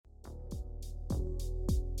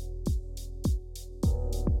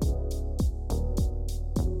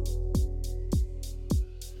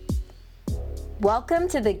Welcome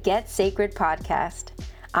to the Get Sacred podcast.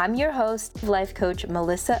 I'm your host, life coach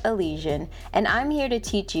Melissa Elysian, and I'm here to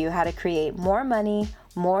teach you how to create more money,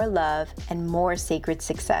 more love, and more sacred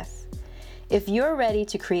success. If you're ready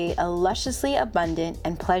to create a lusciously abundant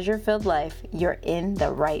and pleasure-filled life, you're in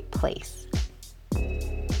the right place.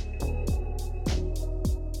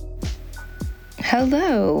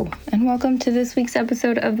 Hello, and welcome to this week's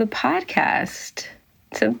episode of the podcast.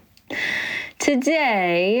 So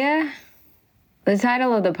today, the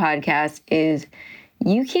title of the podcast is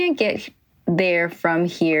You Can't Get There From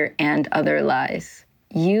Here and Other Lies.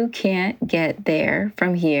 You can't get there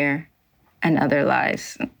from here and other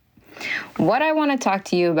lies. What I want to talk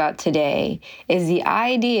to you about today is the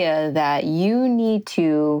idea that you need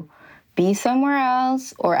to be somewhere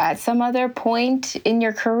else or at some other point in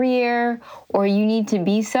your career, or you need to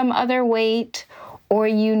be some other weight, or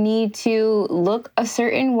you need to look a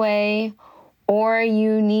certain way, or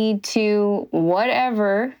you need to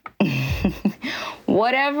whatever,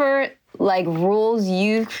 like rules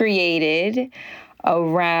you've created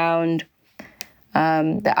around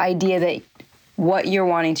the idea that what you're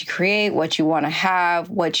wanting to create, what you want to have,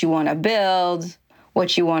 what you want to build,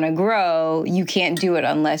 what you want to grow, you can't do it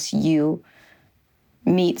unless you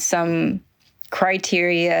meet some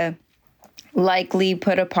criteria likely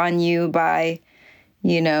put upon you by,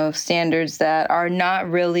 standards that are not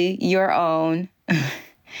really your own,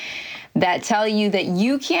 that tell you that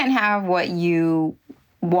you can't have what you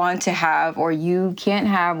want to have, or you can't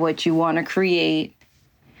have what you want to create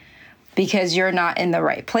because you're not in the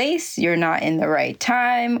right place, you're not in the right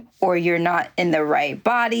time, or you're not in the right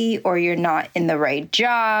body, or you're not in the right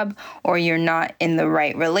job, or you're not in the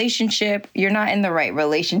right relationship, you're not in the right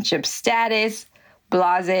relationship status,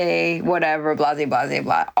 blase, whatever, blase, blase,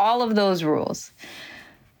 blah, all of those rules.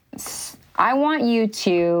 I want you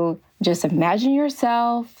to just imagine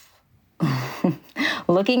yourself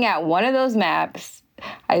looking at one of those maps.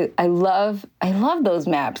 I love those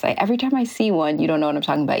maps. Every time I see one, you don't know what I'm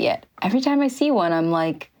talking about yet. Every time I see one, I'm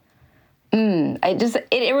like,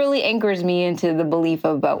 it really anchors me into the belief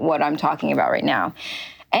about what I'm talking about right now.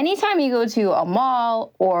 Anytime you go to a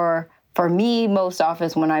mall, or for me, most often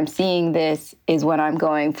when I'm seeing this is when I'm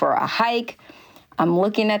going for a hike, I'm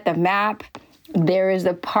looking at the map. There is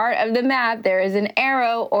a part of the map, there is an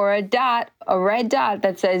arrow or a dot, a red dot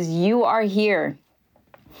that says, you are here.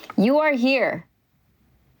 You are here.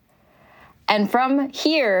 And from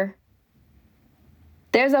here,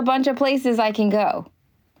 there's a bunch of places I can go.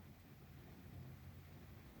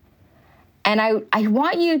 And I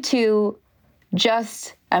want you to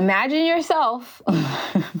just imagine yourself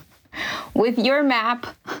with your map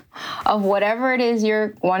of whatever it is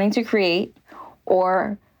you're wanting to create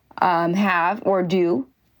or have or do.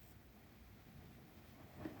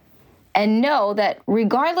 And know that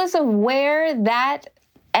regardless of where that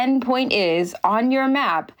endpoint is on your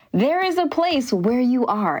map, there is a place where you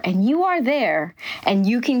are, and you are there, and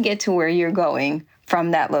you can get to where you're going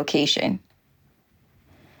from that location.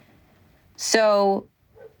 So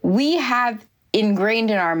we have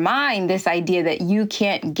ingrained in our mind this idea that you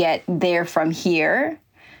can't get there from here.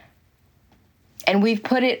 And we've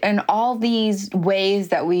put it in all these ways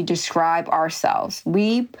that we describe ourselves.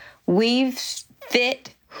 We've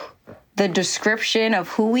fit the description of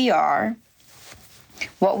who we are,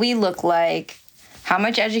 what we look like, how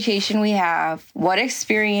much education we have, what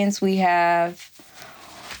experience we have,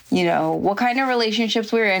 what kind of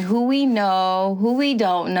relationships we're in, who we know, who we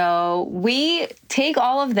don't know. We take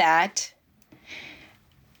all of that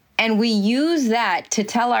and we use that to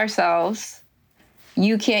tell ourselves,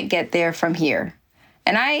 you can't get there from here.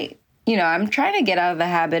 And I'm trying to get out of the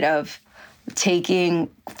habit of taking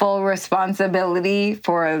full responsibility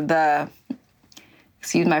for the,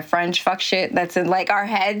 excuse my French, fuck shit that's in like our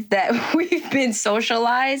heads that we've been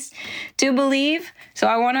socialized to believe. So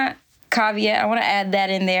I want to add that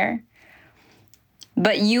in there.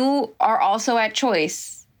 But you are also at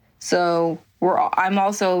choice. So I'm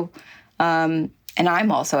also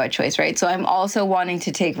at choice, right? So I'm also wanting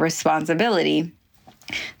to take responsibility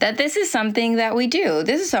that this is something that we do.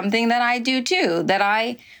 This is something that I do too, that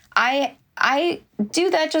I do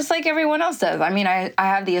that just like everyone else does. I mean, I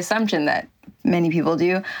have the assumption that many people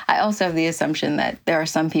do. I also have the assumption that there are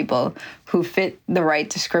some people who fit the right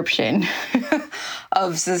description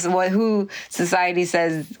of who society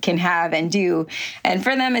says can have and do. And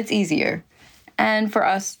for them, it's easier. And for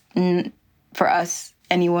us,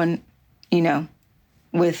 anyone,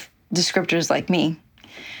 with descriptors like me,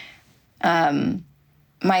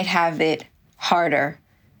 might have it harder.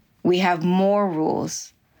 We have more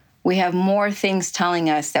rules. We have more things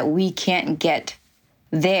telling us that we can't get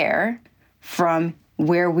there from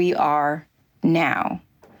where we are now.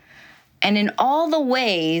 And in all the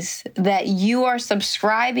ways that you are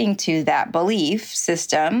subscribing to that belief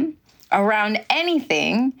system around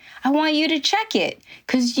anything, I want you to check it,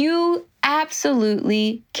 because you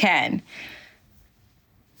absolutely can.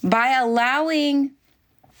 By allowing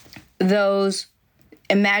those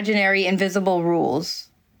imaginary, invisible rules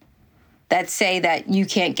that say that you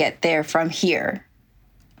can't get there from here,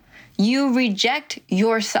 you reject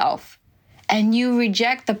yourself and you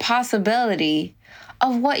reject the possibility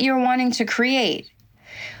of what you're wanting to create.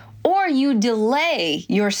 Or you delay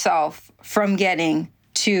yourself from getting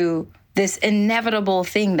to this inevitable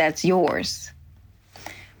thing that's yours.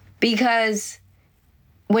 Because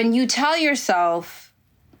when you tell yourself,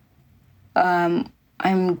 I'm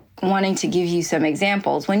wanting to give you some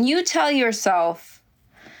examples. When you tell yourself,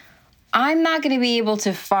 I'm not going to be able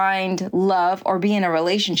to find love or be in a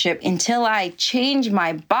relationship until I change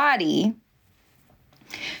my body,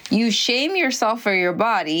 you shame yourself for your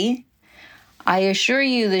body. I assure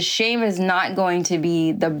you the shame is not going to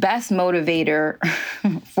be the best motivator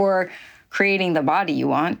for creating the body you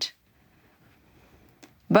want.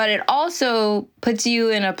 But it also puts you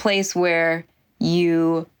in a place where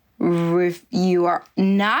you are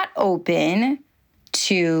not open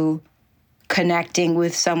to connecting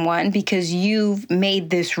with someone because you've made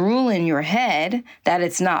this rule in your head that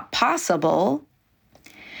it's not possible.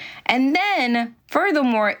 And then,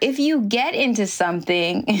 furthermore, if you get into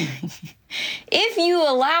something, if you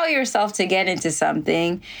allow yourself to get into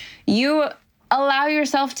something, you allow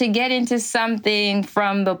yourself to get into something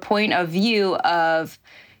from the point of view of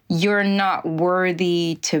you're not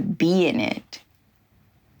worthy to be in it.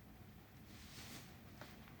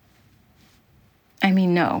 I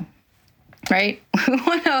mean, no, right?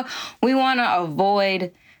 We want to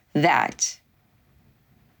avoid that.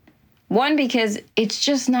 One, because it's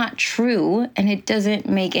just not true and it doesn't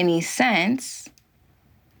make any sense.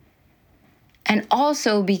 And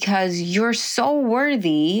also because you're so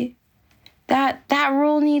worthy that that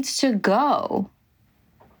rule needs to go.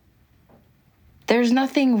 There's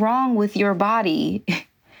nothing wrong with your body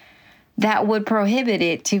that would prohibit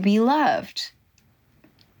it to be loved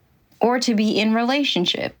or to be in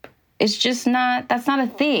relationship. It's just not, that's not a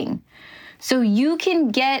thing. So you can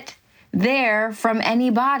get there from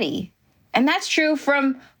anybody. And that's true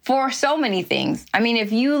for so many things. I mean,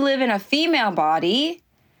 if you live in a female body,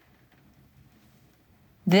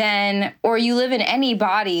 then, or you live in any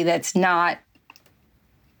body that's not,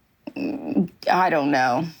 I don't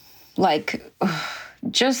know, like,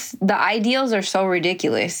 just the ideals are so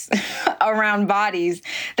ridiculous around bodies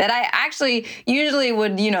that I actually usually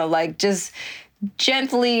would, like just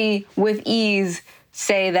gently with ease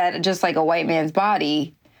say that just like a white man's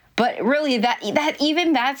body. But really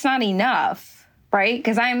that's not enough, right?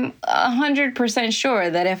 Because I'm 100% sure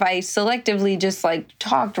that if I selectively just like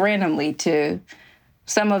talked randomly to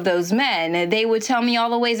some of those men, they would tell me all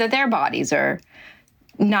the ways that their bodies are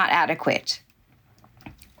not adequate,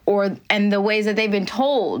 and the ways that they've been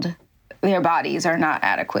told their bodies are not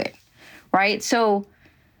adequate, right? So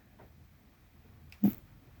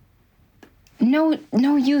no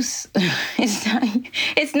use.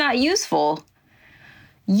 It's not useful.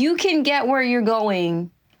 You can get where you're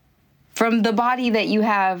going from the body that you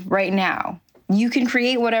have right now. You can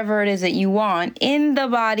create whatever it is that you want in the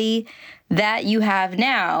body that you have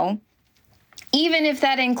now, even if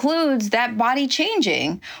that includes that body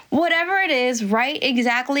changing. Whatever it is,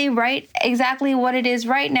 exactly what it is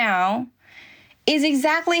right now is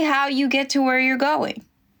exactly how you get to where you're going.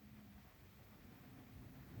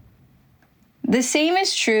 The same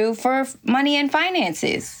is true for money and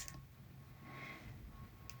finances.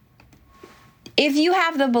 If you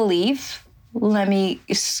have the belief, let me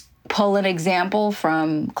pull an example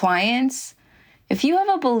from clients. If you have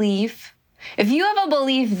a belief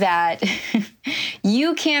that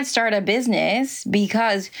you can't start a business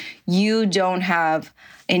because you don't have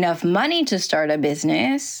enough money to start a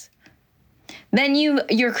business, then you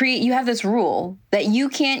have this rule that you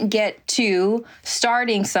can't get to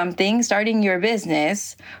starting your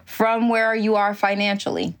business from where you are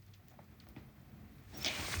financially.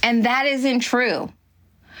 And that isn't true.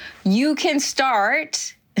 You can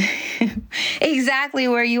start exactly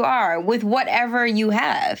where you are with whatever you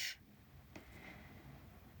have.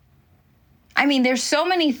 I mean, there's so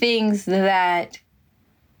many things that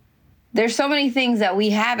we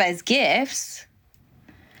have as gifts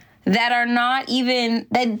that are not even,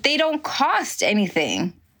 that they don't cost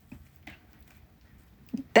anything.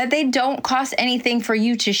 That they don't cost anything for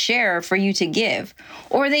you to share, for you to give,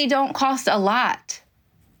 or they don't cost a lot.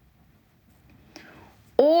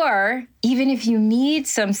 Or even if you need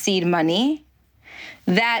some seed money,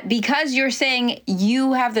 that because you're saying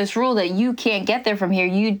you have this rule that you can't get there from here,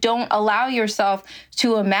 you don't allow yourself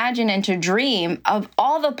to imagine and to dream of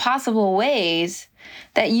all the possible ways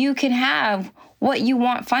that you can have what you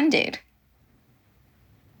want funded.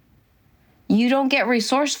 You don't get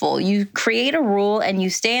resourceful. You create a rule and you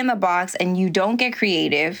stay in the box and you don't get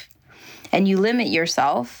creative and you limit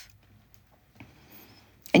yourself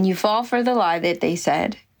and you fall for the lie that they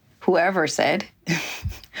said, whoever said,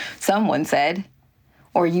 someone said,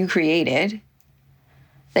 or you created,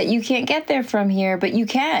 that you can't get there from here, but you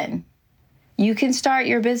can. You can start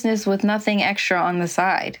your business with nothing extra on the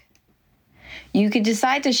side. You could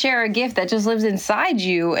decide to share a gift that just lives inside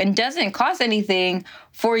you and doesn't cost anything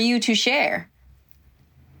for you to share.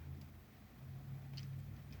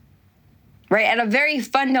 Right? At a very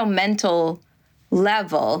fundamental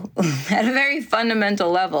level,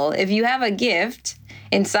 if you have a gift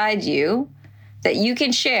inside you that you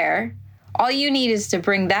can share, all you need is to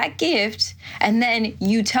bring that gift and then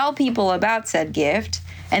you tell people about said gift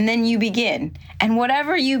and then you begin. And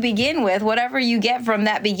whatever you begin with, whatever you get from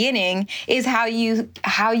that beginning is how you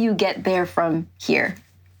get there from here,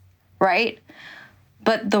 right?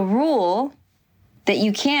 But the rule that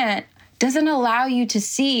you can't doesn't allow you to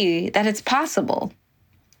see that it's possible.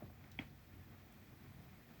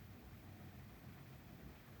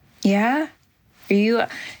 Yeah?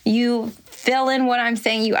 You fill in what I'm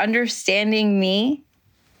saying, you understanding me?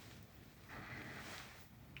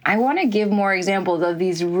 I want to give more examples of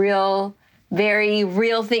these very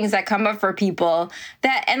real things that come up for people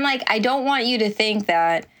and I don't want you to think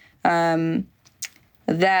that I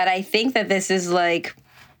think that this is like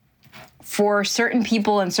for certain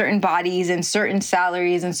people and certain bodies and certain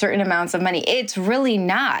salaries and certain amounts of money. It's really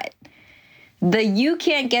not. You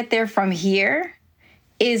can't get there from here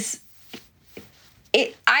is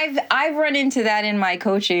it. I've run into that in my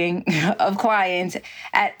coaching of clients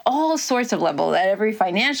at all sorts of levels, at every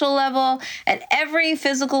financial level, at every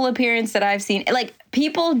physical appearance that I've seen. Like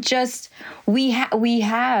people just, we are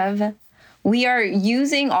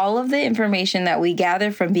using all of the information that we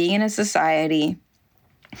gather from being in a society.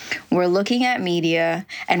 We're looking at media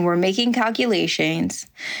and we're making calculations.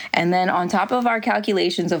 And then on top of our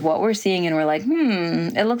calculations of what we're seeing, and we're like,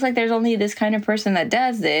 it looks like there's only this kind of person that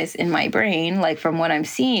does this in my brain, like from what I'm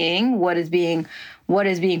seeing, what is being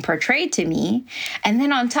portrayed to me. And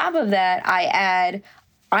then on top of that, I add,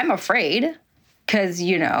 I'm afraid because,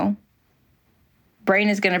 brain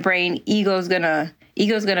is going to brain, ego's going to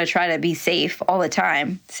try to be safe all the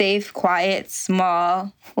time. Safe, quiet,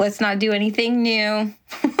 small. Let's not do anything new.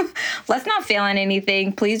 Let's not fail in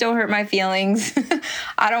anything. Please don't hurt my feelings.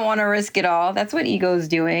 I don't want to risk it all. That's what ego's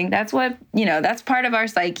doing. That's what, that's part of our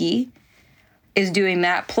psyche is doing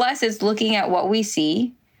that. Plus it's looking at what we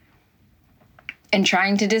see and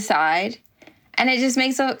trying to decide. And it just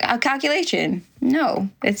makes a calculation. No,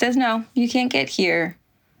 it says, no, you can't get here.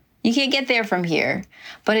 You can't get there from here.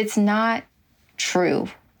 But it's not true.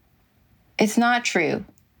 It's not true.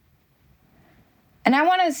 And I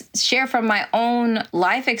want to share from my own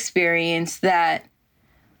life experience that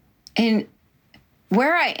in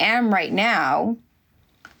where I am right now,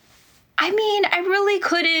 I really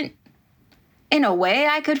couldn't, in a way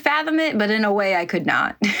I could fathom it, but in a way I could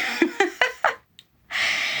not.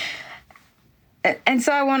 And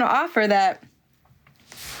so I want to offer that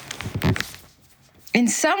in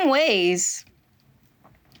some ways,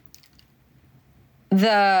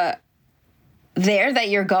 there that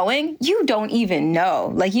you're going, you don't even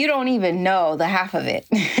know. Like, you don't even know the half of it.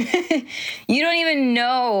 You don't even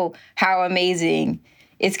know how amazing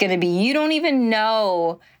it's going to be. You don't even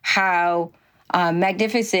know how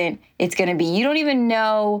magnificent it's going to be. You don't even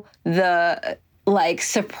know the,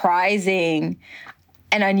 surprising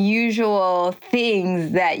and unusual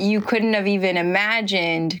things that you couldn't have even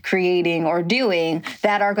imagined creating or doing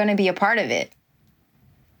that are going to be a part of it.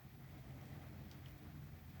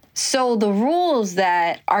 So the rules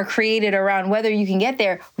that are created around whether you can get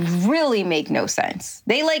there really make no sense.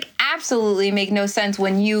 They absolutely make no sense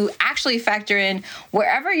when you actually factor in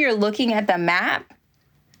wherever you're looking at the map.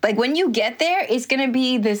 Like when you get there, it's going to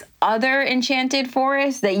be this other enchanted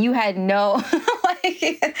forest that you had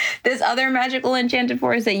this other magical enchanted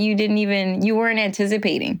forest that you weren't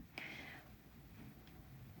anticipating.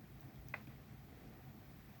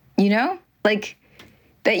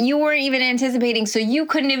 That you weren't even anticipating. So you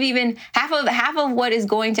couldn't have even, half of what is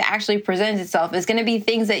going to actually present itself is going to be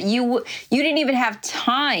things that you didn't even have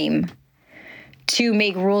time to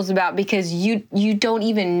make rules about because you don't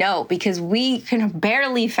even know, because we can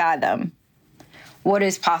barely fathom what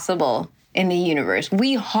is possible in the universe.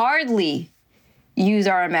 We hardly use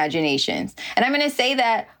our imaginations. And I'm going to say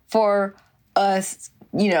that for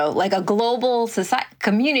like a global society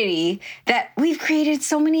community, that we've created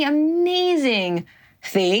so many amazing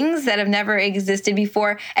things that have never existed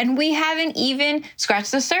before, and we haven't even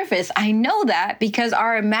scratched the surface. I know that because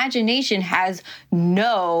our imagination has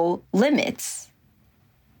no limits.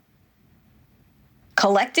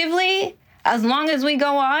 Collectively, as long as we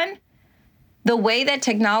go on, the way that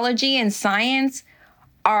technology and science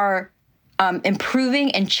are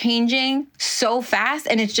improving and changing so fast,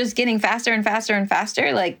 and it's just getting faster and faster and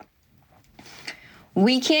faster. Like,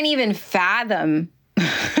 we can't even fathom.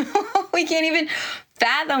 We can't even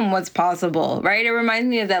fathom what's possible, right? It reminds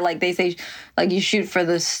me of that, like they say, like you shoot for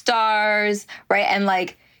the stars, right? And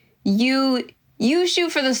like you shoot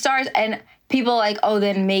for the stars, and people are like, oh,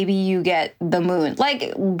 then maybe you get the moon. Like,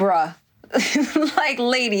 bruh, like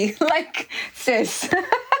lady, like sis.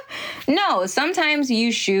 No, sometimes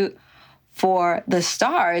you shoot for the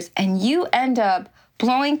stars and you end up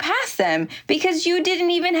blowing past them because you didn't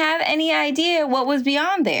even have any idea what was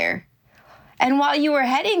beyond there. And while you were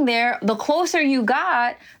heading there, the closer you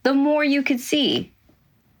got, the more you could see.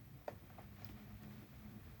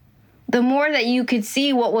 The more that you could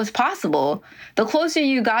see what was possible. The closer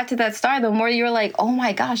you got to that star, the more you're like, oh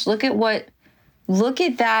my gosh, look at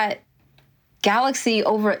that galaxy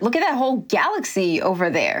over, look at that whole galaxy over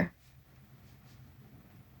there.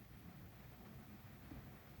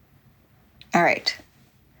 All right.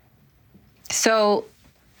 So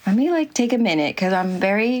let me take a minute because I'm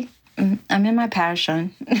in my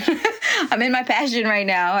passion. I'm in my passion right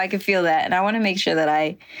now. I can feel that. And I want to make sure that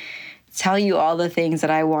I tell you all the things that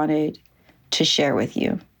I wanted to share with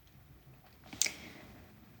you.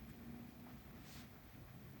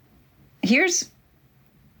 Here's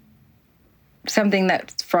something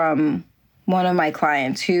that's from one of my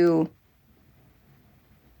clients who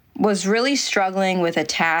was really struggling with a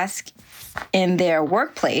task in their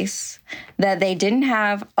workplace that they didn't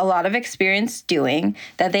have a lot of experience doing,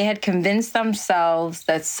 that they had convinced themselves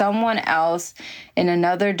that someone else in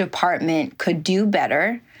another department could do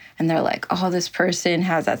better. And they're like, oh, this person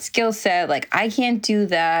has that skill set. Like, I can't do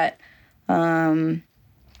that. And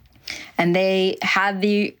they had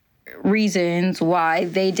the reasons why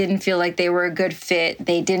they didn't feel like they were a good fit.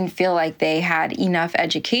 They didn't feel like they had enough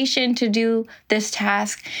education to do this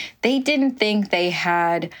task. They didn't think they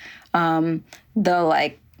had the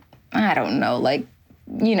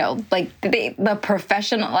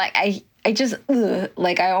professional, I just,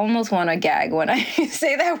 I almost want to gag when I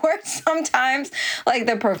say that word sometimes, like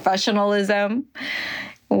the professionalism,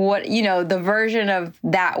 the version of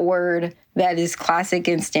that word that is classic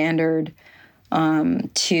and standard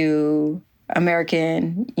to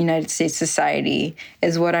American United States society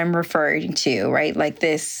is what I'm referring to, right? Like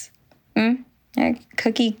this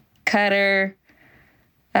cookie cutter.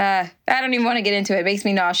 I don't even want to get into it. It makes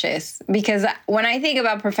me nauseous because when I think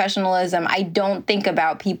about professionalism, I don't think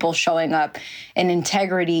about people showing up in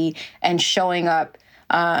integrity and showing up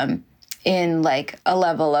in a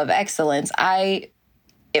level of excellence.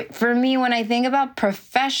 For me, when I think about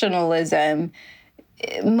professionalism,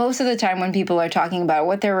 most of the time when people are talking about it,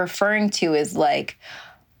 what they're referring to is like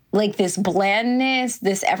this blandness,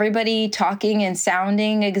 this everybody talking and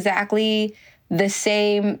sounding exactly the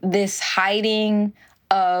same, this hiding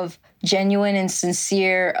of genuine and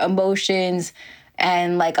sincere emotions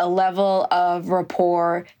and a level of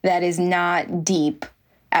rapport that is not deep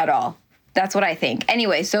at all. That's what I think.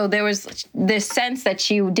 Anyway, so there was this sense that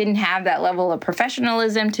she didn't have that level of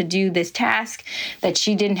professionalism to do this task, that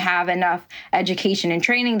she didn't have enough education and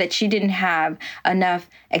training, that she didn't have enough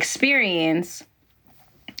experience.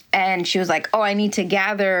 And she was like, oh, I need to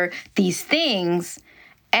gather these things.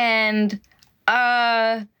 And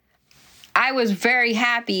I was very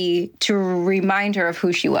happy to remind her of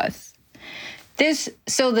who she was.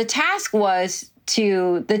 So the task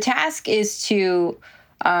is to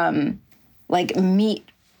meet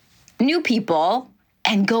new people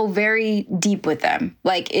and go very deep with them.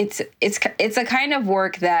 It's a kind of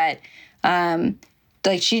work that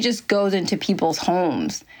she just goes into people's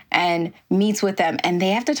homes and meets with them, and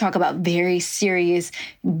they have to talk about very serious,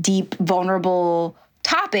 deep, vulnerable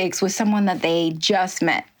topics with someone that they just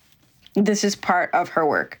met. This is part of her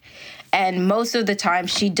work. And most of the time,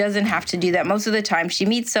 she doesn't have to do that. Most of the time, she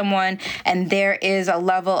meets someone, and there is a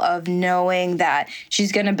level of knowing that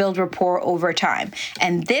she's going to build rapport over time.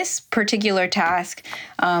 And this particular task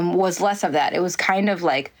was less of that. It was kind of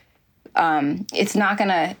it's not going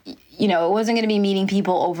to, it wasn't going to be meeting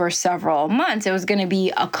people over several months. It was going to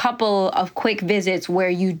be a couple of quick visits where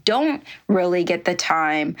you don't really get the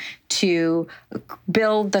time to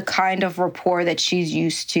build the kind of rapport that she's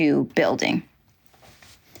used to building.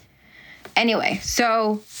 Anyway,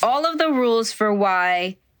 so all of the rules for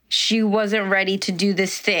why she wasn't ready to do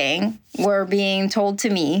this thing were being told to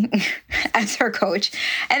me as her coach.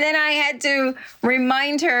 And then I had to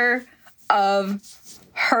remind her of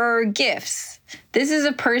her gifts. This is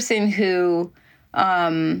a person who,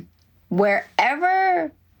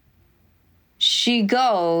 wherever she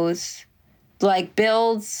goes, like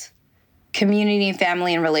builds community,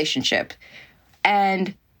 family, and relationship.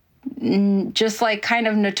 And just like kind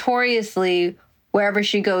of notoriously, wherever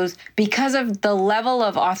she goes, because of the level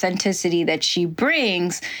of authenticity that she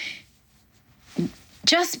brings,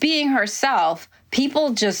 just being herself,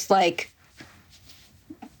 people just like,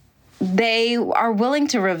 they are willing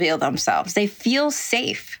to reveal themselves. They feel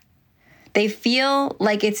safe. They feel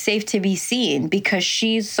like it's safe to be seen because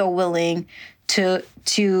she's so willing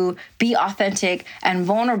to be authentic and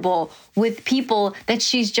vulnerable with people that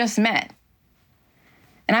she's just met.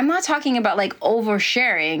 And I'm not talking about like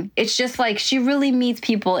oversharing. It's just like she really meets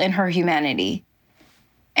people in her humanity.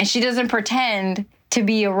 And she doesn't pretend to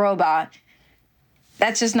be a robot.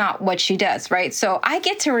 That's just not what she does, right? So I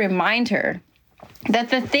get to remind her that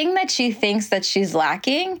the thing that she thinks that she's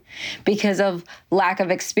lacking because of lack of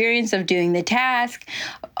experience of doing the task,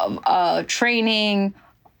 of training,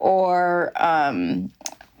 or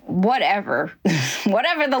whatever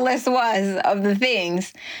the list was of the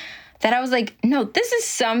things, that I was like, no, this is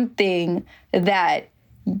something that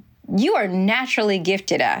you are naturally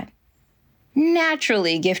gifted at,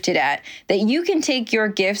 that you can take your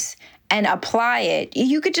gifts and apply it.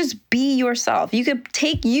 You could just be yourself. You could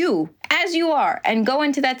take you as you are and go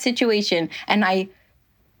into that situation. And I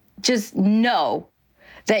just know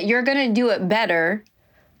that you're going to do it better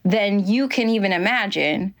than you can even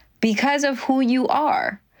imagine because of who you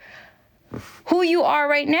are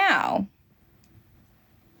right now.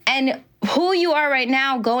 And who you are right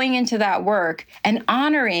now going into that work and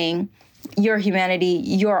honoring your humanity,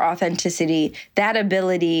 your authenticity, that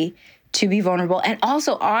ability to be vulnerable, and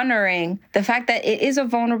also honoring the fact that it is a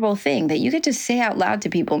vulnerable thing that you get to say out loud to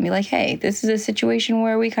people and be like, hey, this is a situation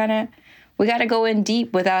where we got to go in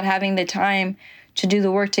deep without having the time to do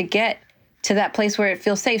the work to get to that place where it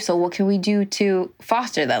feels safe. So what can we do to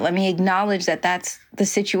foster that? Let me acknowledge that that's the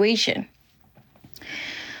situation.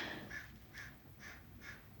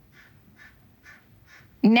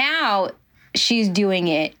 Now she's doing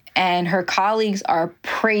it and her colleagues are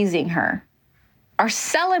praising her, are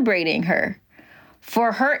celebrating her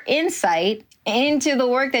for her insight into the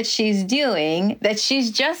work that she's doing, that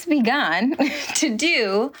she's just begun to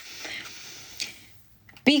do,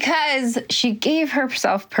 because she gave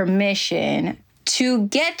herself permission to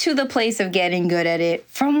get to the place of getting good at it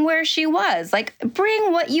from where she was. Like,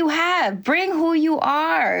 bring what you have, bring who you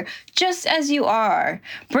are, just as you are.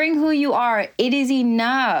 Bring who you are. It is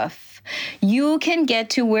enough. You can get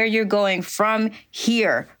to where you're going from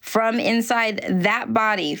here, from inside that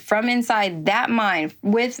body, from inside that mind,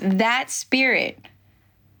 with that spirit,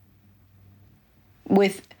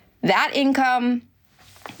 with that income,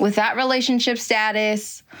 with that relationship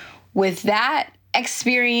status, with that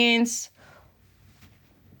experience.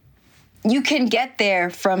 You can get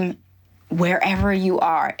there from wherever you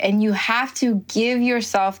are, and you have to give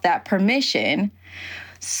yourself that permission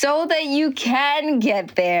so that you can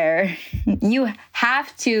get there. You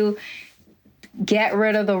have to get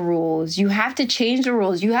rid of the rules. You have to change the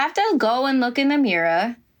rules. You have to go and look in the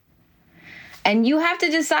mirror, and you have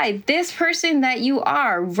to decide this person that you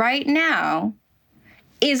are right now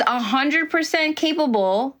is 100%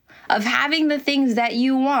 capable of having the things that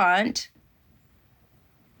you want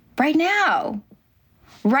right now.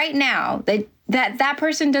 That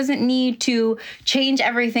person doesn't need to change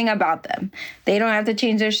everything about them. They don't have to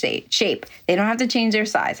change their shape. They don't have to change their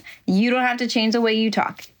size. You don't have to change the way you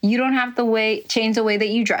talk. You don't have to change the way that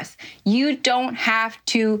you dress. You don't have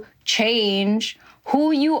to change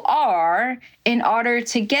who you are in order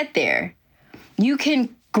to get there. You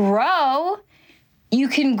can grow. You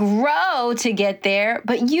can grow to get there,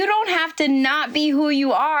 but you don't have to not be who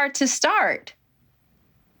you are to start.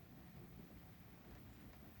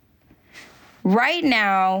 Right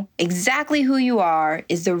now, exactly who you are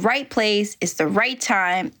is the right place, it's the right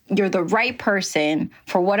time, you're the right person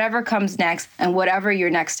for whatever comes next and whatever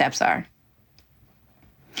your next steps are.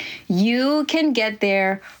 You can get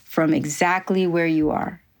there from exactly where you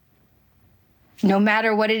are, no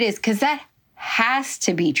matter what it is, because that has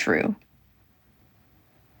to be true.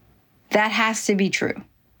 That has to be true.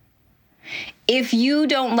 If you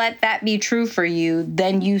don't let that be true for you,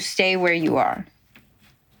 then you stay where you are.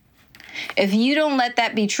 If you don't let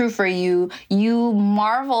that be true for you, you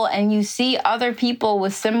marvel and you see other people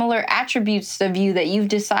with similar attributes of you that you've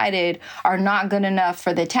decided are not good enough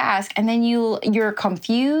for the task. And then you're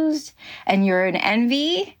confused and you're in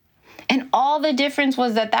envy. And all the difference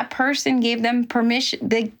was that person gave them permission.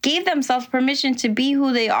 They gave themselves permission to be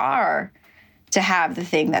who they are, to have the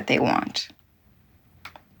thing that they want.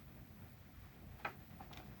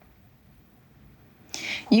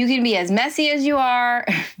 You can be as messy as you are.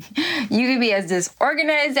 You can be as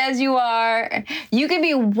disorganized as you are. You can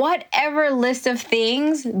be whatever list of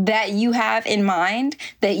things that you have in mind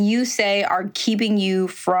that you say are keeping you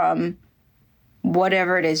from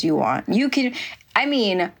whatever it is you want.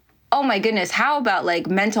 Oh my goodness, how about like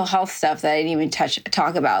mental health stuff that I didn't even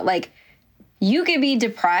talk about? Like, you could be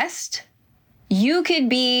depressed. You could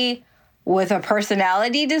be with a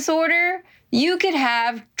personality disorder. You could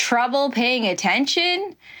have trouble paying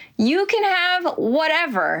attention. You can have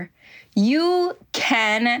whatever. You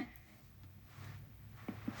can,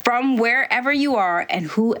 from wherever you are and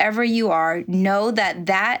whoever you are, know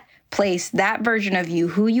that place, that version of you,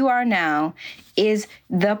 who you are now, is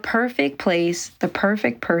the perfect place, the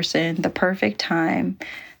perfect person, the perfect time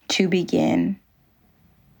to begin.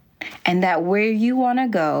 And that where you want to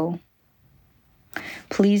go,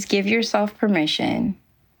 please give yourself permission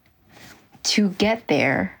to get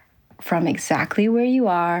there from exactly where you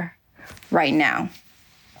are right now.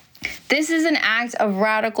 This is an act of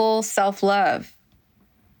radical self-love.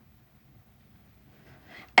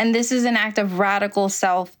 And this is an act of radical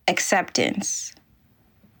self-acceptance.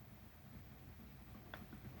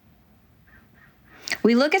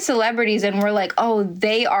 We look at celebrities and we're like, oh,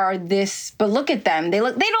 they are this, but look at them. They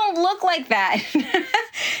don't look like that.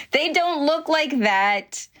 They don't look like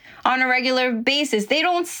that on a regular basis. They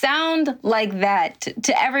don't sound like that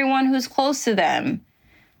to everyone who's close to them.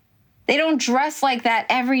 They don't dress like that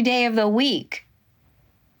every day of the week.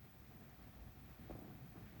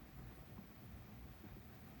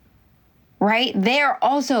 Right? They are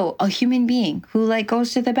also a human being who like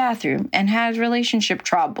goes to the bathroom and has relationship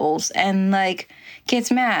troubles and like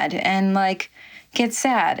gets mad and like gets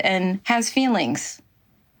sad and has feelings.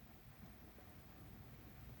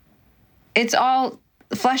 It's all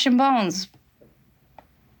flesh and bones.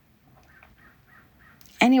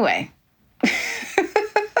 Anyway,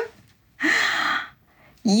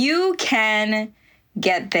 you can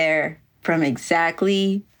get there from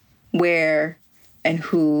exactly where and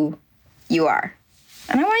who you are.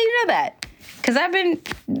 And I want you to know that, because I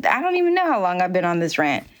don't even know how long I've been on this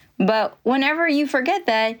rant. But whenever you forget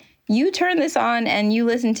that, you turn this on and you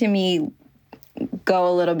listen to me go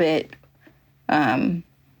a little bit, get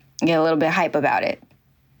a little bit hype about it,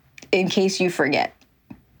 in case you forget.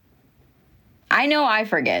 I know I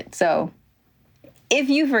forget. So if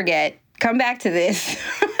you forget, come back to this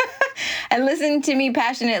and listen to me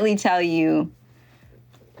passionately tell you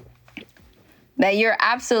that you're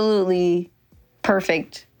absolutely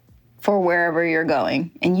perfect for wherever you're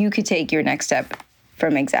going. And you could take your next step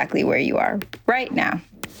from exactly where you are right now.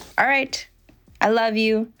 All right. I love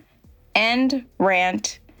you. End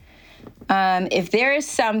rant. If there is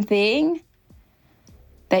something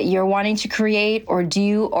that you're wanting to create or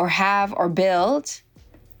do or have or build,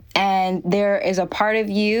 and there is a part of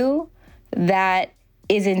you that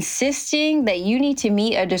is insisting that you need to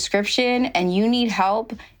meet a description and you need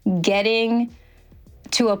help getting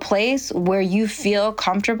to a place where you feel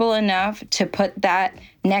comfortable enough to put that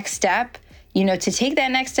next step, to take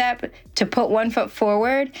that next step, to put one foot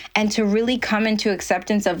forward and to really come into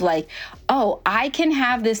acceptance of like, oh, I can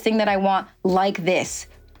have this thing that I want like this,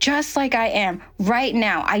 just like I am right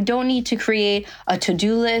now. I don't need to create a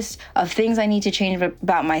to-do list of things I need to change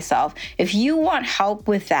about myself. If you want help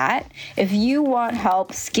with that, if you want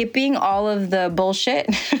help skipping all of the bullshit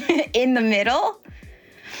in the middle,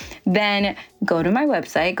 then go to my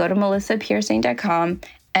website, go to melissapiercing.com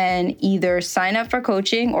and either sign up for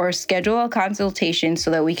coaching or schedule a consultation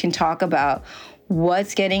so that we can talk about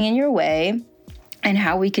what's getting in your way and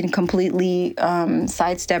how we can completely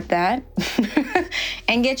sidestep that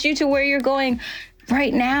and get you to where you're going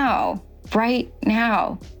right now,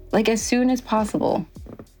 like as soon as possible,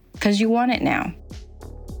 because you want it now.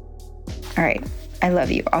 All right. I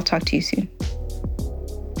love you. I'll talk to you soon.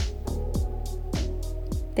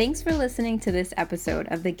 Thanks for listening to this episode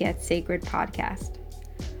of the Get Sacred podcast.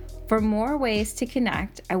 For more ways to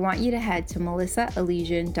connect, I want you to head to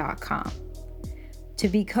melissaelysian.com. To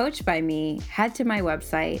be coached by me, head to my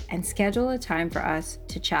website and schedule a time for us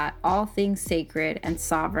to chat all things sacred and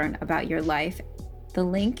sovereign about your life. The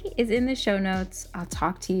link is in the show notes. I'll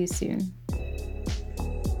talk to you soon.